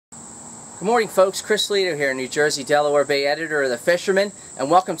Good morning, folks. Chris Lido here, New Jersey, Delaware Bay editor of the Fisherman,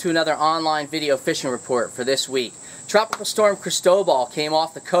 and welcome to another online video fishing report for this week. Tropical storm Christobal came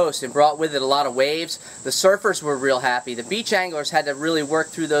off the coast and brought with it a lot of waves. The surfers were real happy. The beach anglers had to really work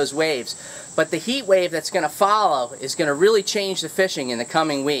through those waves. But the heat wave that's going to follow is going to really change the fishing in the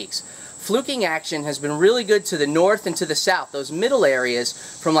coming weeks. Fluking action has been really good to the north and to the south. Those middle areas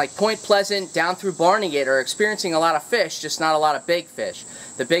from like Point Pleasant down through Barnegat are experiencing a lot of fish, just not a lot of big fish.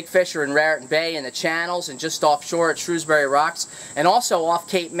 The big fish are in Raritan Bay and the channels and just offshore at Shrewsbury Rocks, and also off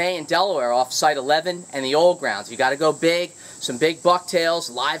Cape May in Delaware off Site 11 and the old grounds. You got to go big, some big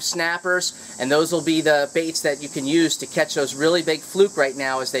bucktails, live snappers, and those will be the baits that you can use to catch those really big fluke right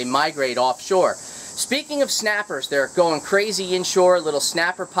now as they migrate offshore. Speaking of snappers, they're going crazy inshore, little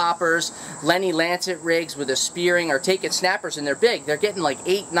snapper poppers, Lenny Lancet rigs with a spearing are taking snappers, and they're big. They're getting like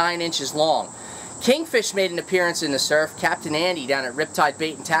 8-9 inches long. Kingfish made an appearance in the surf. Captain Andy down at Riptide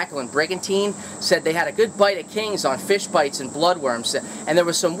Bait and Tackle in Brigantine said they had a good bite of kings on fish bites and bloodworms, and there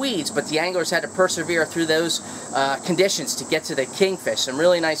was some weeds, but the anglers had to persevere through those conditions to get to the kingfish, some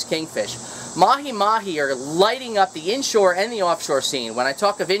really nice kingfish. Mahi are lighting up the inshore and the offshore scene. When I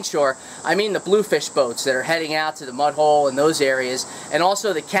talk of inshore, I mean the bluefish boats that are heading out to the mud hole in those areas, and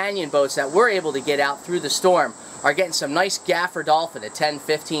also the canyon boats that were able to get out through the storm are getting some nice gaffer dolphin at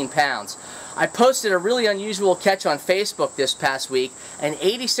 10-15 pounds. I posted a really unusual catch on Facebook this past week. An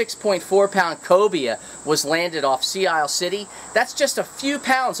 86.4 pound cobia was landed off Sea Isle City. That's just a few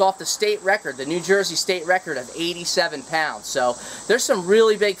pounds off the state record, the New Jersey state record of 87 pounds. So there's some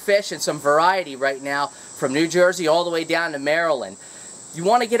really big fish and some variety right now from New Jersey all the way down to Maryland. You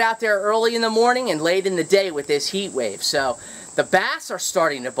want to get out there early in the morning and late in the day with this heat wave. So the bass are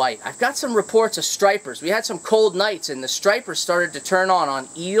starting to bite. I've got some reports of stripers. We had some cold nights and the stripers started to turn on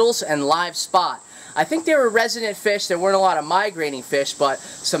eels and live spot. I think they were resident fish. There weren't a lot of migrating fish, but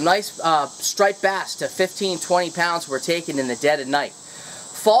some nice striped bass to 15-20 pounds were taken in the dead of night.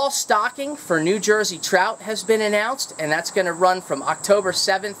 Fall stocking for New Jersey trout has been announced, and that's going to run from October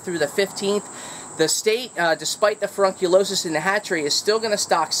 7th through the 15th. The state, despite the furunculosis in the hatchery, is still going to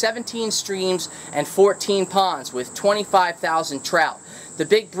stock 17 streams and 14 ponds with 25,000 trout. The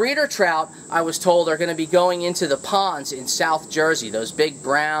big breeder trout, I was told, are going to be going into the ponds in South Jersey, those big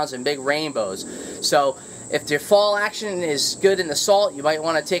browns and big rainbows. So if your fall action is good in the salt, you might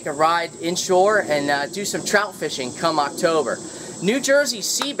want to take a ride inshore and do some trout fishing come October. New Jersey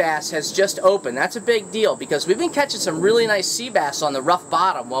sea bass has just opened. That's a big deal because we've been catching some really nice sea bass on the rough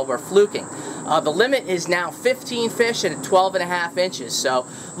bottom while we're fluking. The limit is now 15 fish at 12.5 inches. So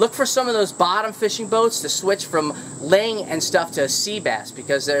look for some of those bottom fishing boats to switch from laying and stuff to sea bass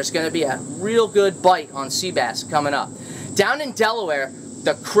because there's going to be a real good bite on sea bass coming up. Down in Delaware,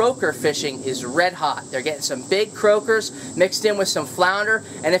 the croaker fishing is red hot. They're getting some big croakers mixed in with some flounder,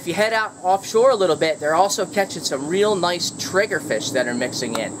 and if you head out offshore a little bit, they're also catching some real nice triggerfish that are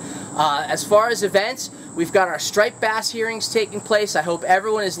mixing in. As far as events, we've got our striped bass hearings taking place. I hope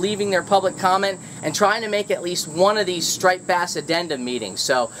everyone is leaving their public comment and trying to make at least one of these striped bass addendum meetings.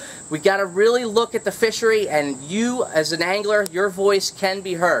 So we got to really look at the fishery, and you as an angler, your voice can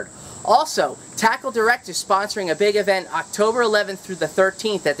be heard. Also, Tackle Direct is sponsoring a big event October 11th through the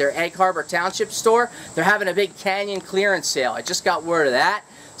 13th at their Egg Harbor Township store. They're having a big canyon clearance sale. I just got word of that.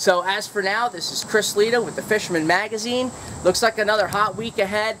 So as for now, this is Chris Lido with the Fisherman Magazine. Looks like another hot week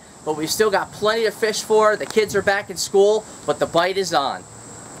ahead, but we've still got plenty to fish for. The kids are back in school, but the bite is on.